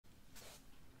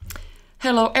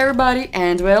Hello everybody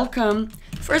and welcome!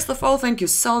 First of all, thank you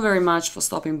so very much for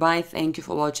stopping by. Thank you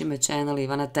for watching my channel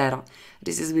IvanaTarot.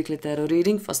 This is weekly tarot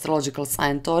reading for astrological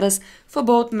sign Taurus for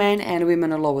both men and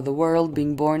women all over the world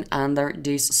being born under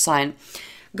this sign.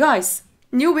 Guys,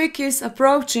 new week is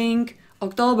approaching,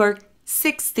 October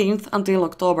 16th until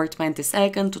October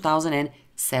 22nd,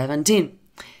 2017.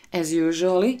 As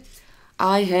usually,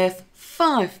 I have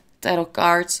 5 tarot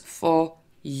cards for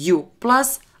you,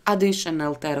 plus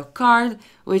additional tarot card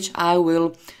which I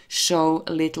will show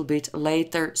a little bit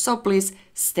later, so please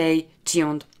stay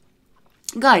tuned.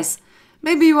 Guys,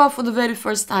 maybe you are for the very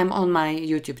first time on my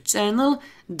YouTube channel,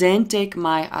 then take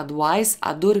my advice.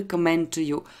 I do recommend to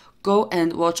you go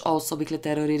and watch also weekly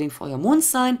tarot reading for your moon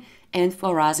sign and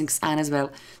for rising sign as well,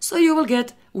 so you will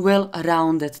get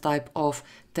well-rounded type of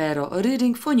tarot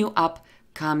reading for new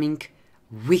upcoming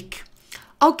week.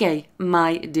 Okay,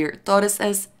 my dear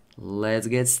Tauruses, let's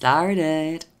get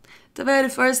started. The very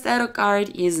first tarot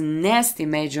card is Nasty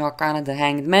Major Arcana, the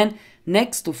Hanged Man,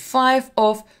 next to 5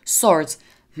 of Swords.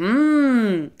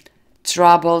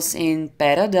 Troubles in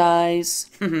paradise.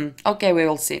 Okay, we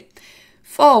will see.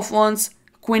 4 of Wands,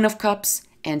 Queen of Cups,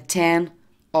 and 10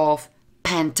 of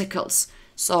Pentacles.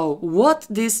 So, what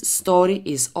this story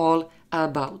is all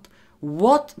about?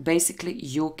 What basically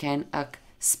you can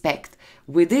expect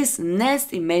with this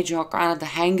Nasty Major Arcana, the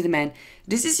Hanged Man?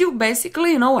 This is you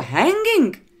basically,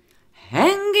 hanging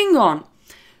on.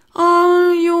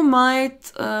 You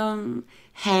might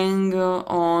hang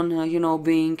on,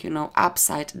 being,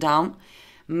 upside down.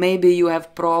 Maybe you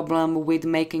have problem with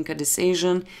making a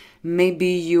decision. Maybe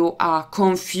you are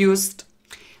confused.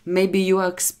 Maybe you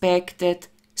expected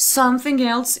something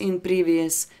else in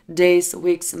previous days,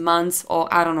 weeks, months, or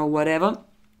I don't know, whatever.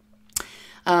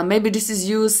 Maybe this is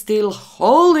you still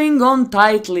holding on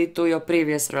tightly to your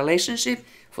previous relationship,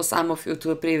 for some of you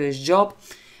to a previous job.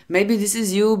 Maybe this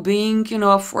is you being,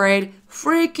 afraid,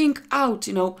 freaking out,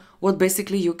 what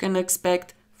basically you can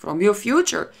expect from your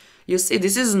future. You see,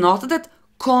 this is not that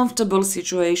comfortable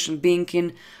situation being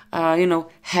in,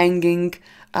 hanging,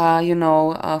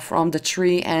 from the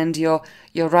tree and your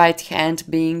right hand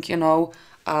being,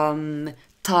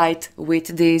 tied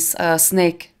with this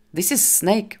snake. This is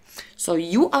snake. So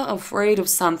you are afraid of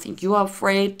something, you are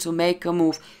afraid to make a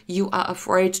move, you are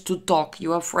afraid to talk,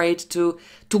 you are afraid to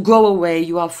go away,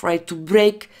 you are afraid to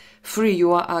break free,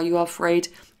 you are afraid,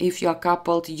 if you are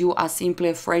coupled, you are simply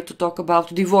afraid to talk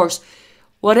about divorce.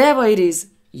 Whatever it is,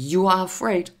 you are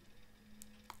afraid.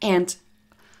 And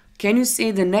can you see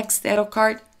the next tarot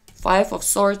card? 5 of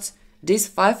Swords. This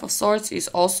 5 of Swords is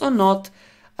also not,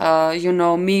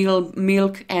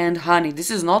 milk and honey. This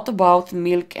is not about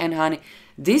milk and honey.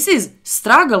 This is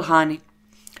struggle, honey.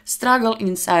 Struggle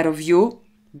inside of you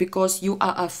because you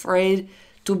are afraid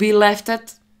to be left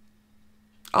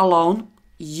alone.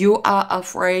 You are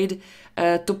afraid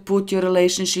to put your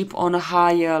relationship on a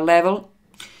higher level.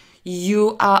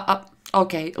 You are,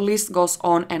 okay, list goes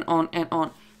on and on and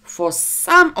on. For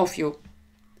some of you,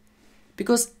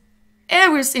 because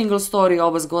every single story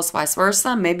always goes vice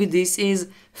versa, maybe this is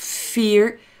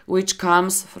fear which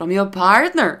comes from your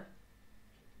partner.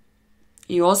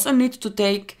 You also need to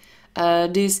take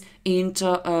this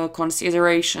into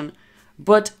consideration.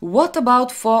 But what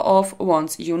about 4 of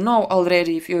Wands? You know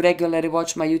already, if you regularly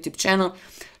watch my YouTube channel,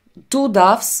 2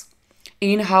 doves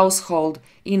in household,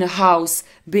 in a house,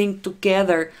 being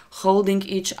together, holding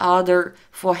each other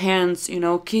for hands,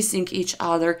 kissing each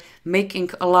other,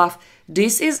 making a laugh.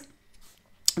 This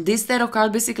tarot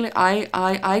card basically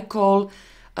I call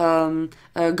a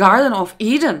Garden of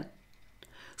Eden.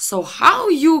 So how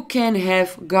you can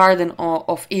have Garden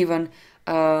of Eden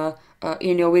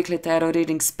in your weekly tarot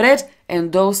reading spread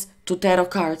and those 2 tarot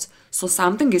cards? So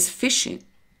something is fishy.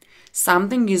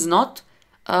 Something is not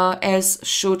as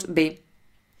should be.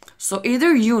 So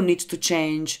either you need to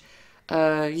change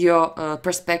your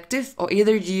perspective, or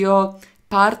either your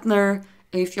partner,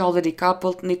 if you're already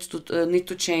coupled, need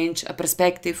to change a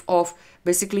perspective of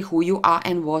basically who you are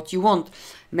and what you want.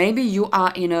 Maybe you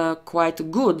are in a quite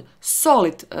good,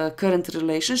 solid current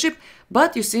relationship,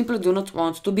 but you simply do not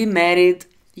want to be married.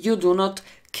 You do not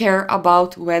care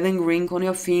about wedding ring on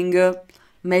your finger.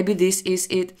 Maybe this is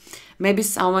it. Maybe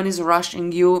someone is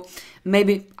rushing you.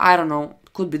 Maybe, I don't know,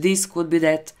 could be this, could be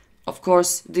that. Of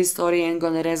course, this story ain't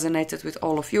gonna resonate with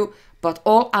all of you, but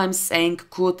all I'm saying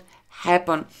could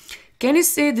happen. Can you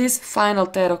see this final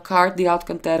tarot card, the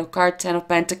outcome tarot card, 10 of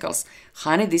Pentacles?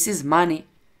 Honey, this is money.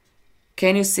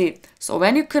 Can you see? So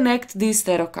when you connect this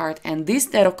tarot card and this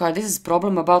tarot card, this is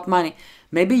problem about money.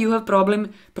 Maybe you have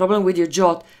problem with your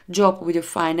job, with your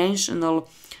financial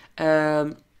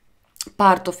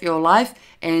part of your life,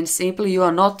 and simply you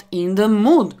are not in the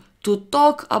mood to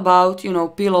talk about,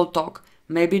 pillow talk.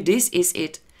 Maybe this is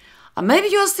it. Maybe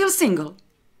you are still single.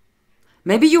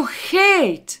 Maybe you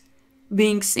hate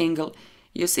being single.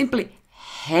 You simply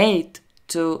hate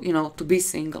to be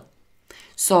single.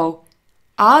 So,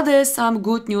 are there some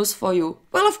good news for you?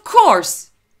 Well, of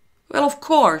course. Well, of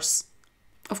course.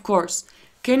 Of course.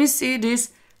 Can you see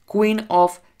this Queen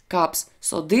of Cups?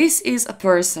 So this is a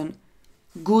person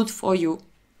good for you.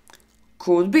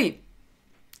 Could be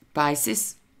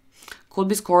Pisces, could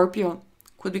be Scorpio,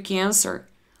 could be Cancer,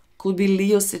 could be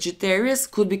Leo, Sagittarius,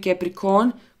 could be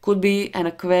Capricorn, could be an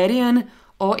Aquarian,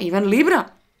 or even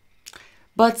Libra.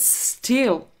 But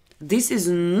still, this is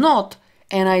not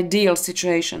an ideal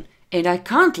situation, and I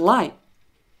can't lie.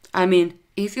 I mean,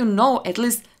 if you know at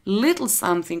least little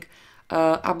something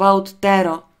about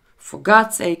tarot, for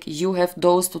God's sake, you have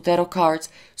those two tarot cards.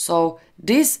 So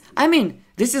this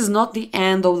is not the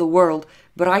end of the world,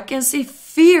 but I can see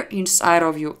fear inside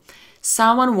of you.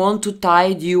 Someone wants to tie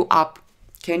you up.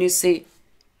 Can you see?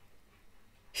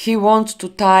 He wants to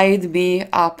tie me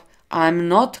up. I'm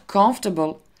not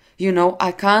comfortable.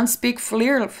 I can't speak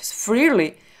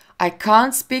freely. I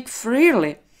can't speak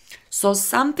freely. So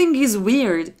something is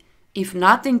weird. If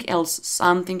nothing else,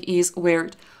 something is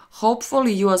weird.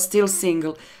 Hopefully you are still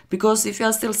single, because if you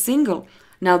are still single,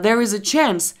 now there is a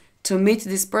chance to meet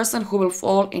this person who will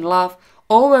fall in love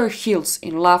over heels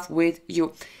in love with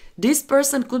you. This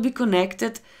person could be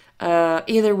connected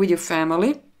either with your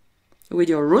family, with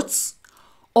your roots,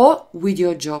 or with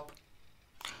your job.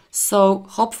 So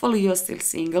hopefully you are still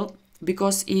single,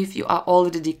 because if you are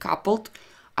already decoupled,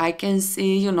 I can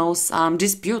see, some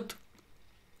dispute.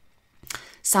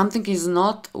 Something is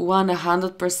not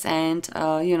 100%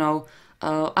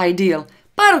 ideal.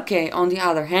 But okay, on the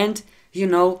other hand,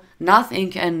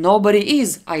 nothing and nobody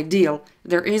is ideal.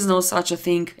 There is no such a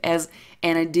thing as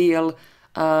an ideal,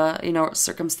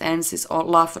 circumstances or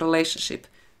love relationship.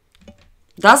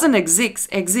 Doesn't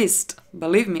exist,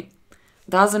 believe me.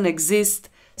 Doesn't exist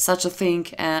such a thing,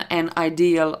 an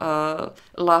ideal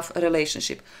love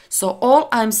relationship. So all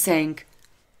I'm saying,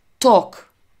 talk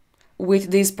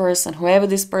with this person, whoever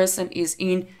this person is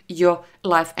in your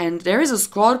life. And there is a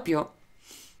Scorpio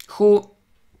who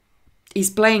is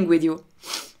playing with you.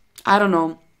 I don't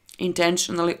know,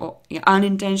 intentionally or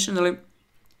unintentionally.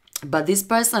 But this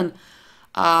person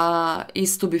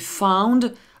is to be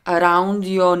found around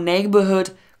your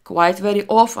neighborhood quite very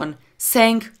often,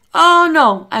 saying, "Oh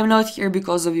no, I'm not here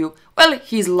because of you." Well,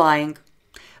 he's lying.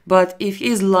 But if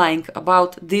he's lying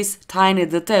about this tiny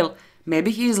detail,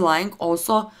 maybe he's lying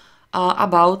also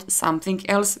about something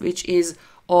else which is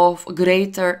of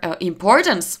greater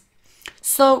importance.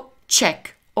 So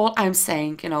check. All I'm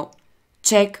saying,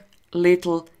 check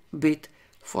little bit.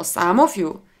 For some of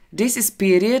you, this is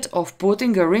period of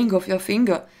putting a ring of your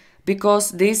finger,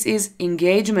 because this is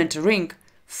engagement ring.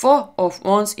 4 of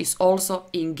Wands is also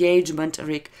engagement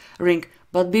ring.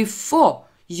 But before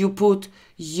you put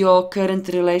your current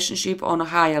relationship on a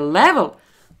higher level,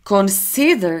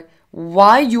 consider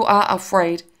why you are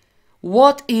afraid.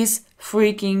 What is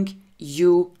freaking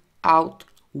you out?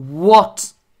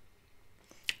 What?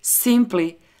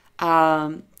 Simply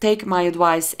take my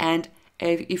advice, and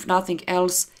if nothing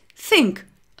else, think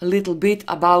a little bit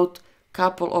about a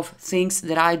couple of things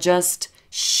that I just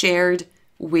shared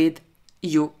with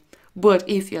you. But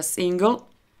if you're single,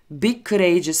 be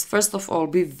courageous. First of all,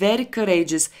 be very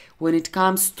courageous when it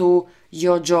comes to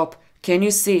your job. Can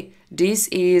you see? This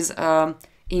is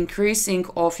increasing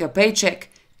of your paycheck.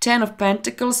 10 of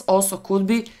Pentacles also could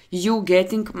be you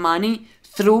getting money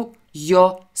through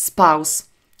your spouse.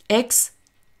 Ex,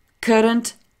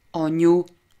 current, or new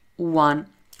one.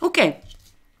 Okay,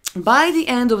 by the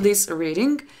end of this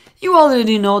reading, you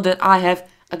already know that I have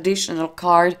additional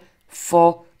card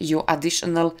for you,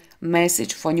 additional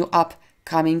message for you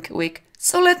upcoming week.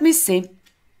 So let me see.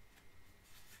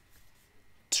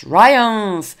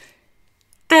 Triumph.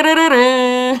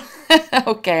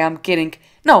 Okay, I'm kidding.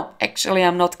 No, actually,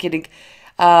 I'm not kidding.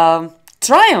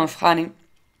 Triumph, honey.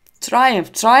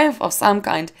 Triumph of some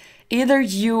kind. Either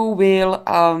you will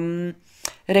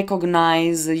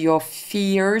recognize your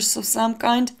fears of some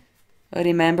kind.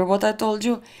 Remember what I told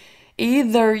you?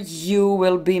 Either you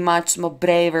will be much more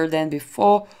braver than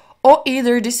before, or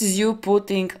either this is you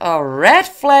putting a red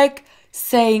flag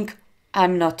saying,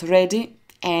 "I'm not ready,"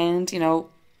 and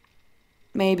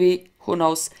maybe, who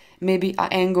knows, maybe I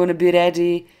ain't gonna be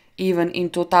ready even in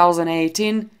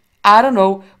 2018. I don't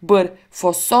know, but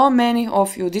for so many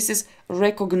of you, this is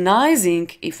recognizing,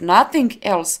 if nothing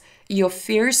else, your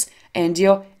fears and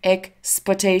your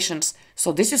expectations.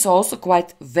 So this is also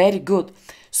quite very good.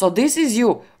 So this is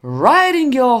you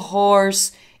riding your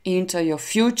horse into your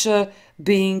future,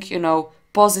 being,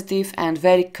 positive and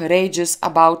very courageous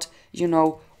about,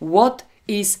 what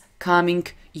is coming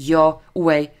your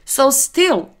way. So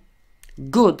still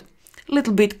good,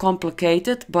 little bit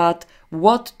complicated, but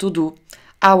what to do?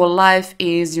 Our life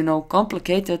is,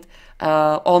 complicated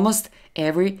almost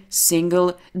every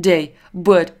single day,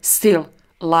 but still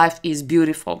life is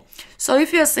beautiful. So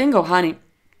if you're single, honey,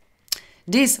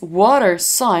 this water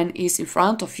sign is in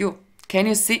front of you. Can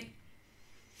you see?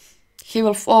 He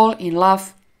will fall in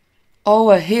love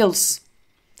over heels,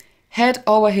 head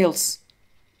over heels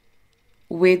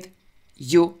with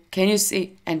you. Can you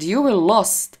see? And you will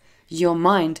lost your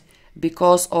mind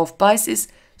because of Pisces,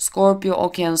 Scorpio or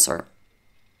Cancer.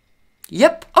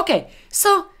 Yep, okay.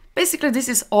 So basically this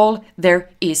is all there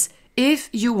is. If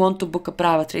you want to book a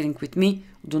private reading with me,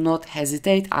 do not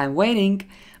hesitate, I'm waiting.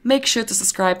 Make sure to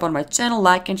subscribe on my channel,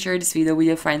 like and share this video with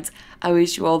your friends. I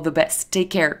wish you all the best.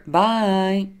 Take care.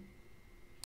 Bye.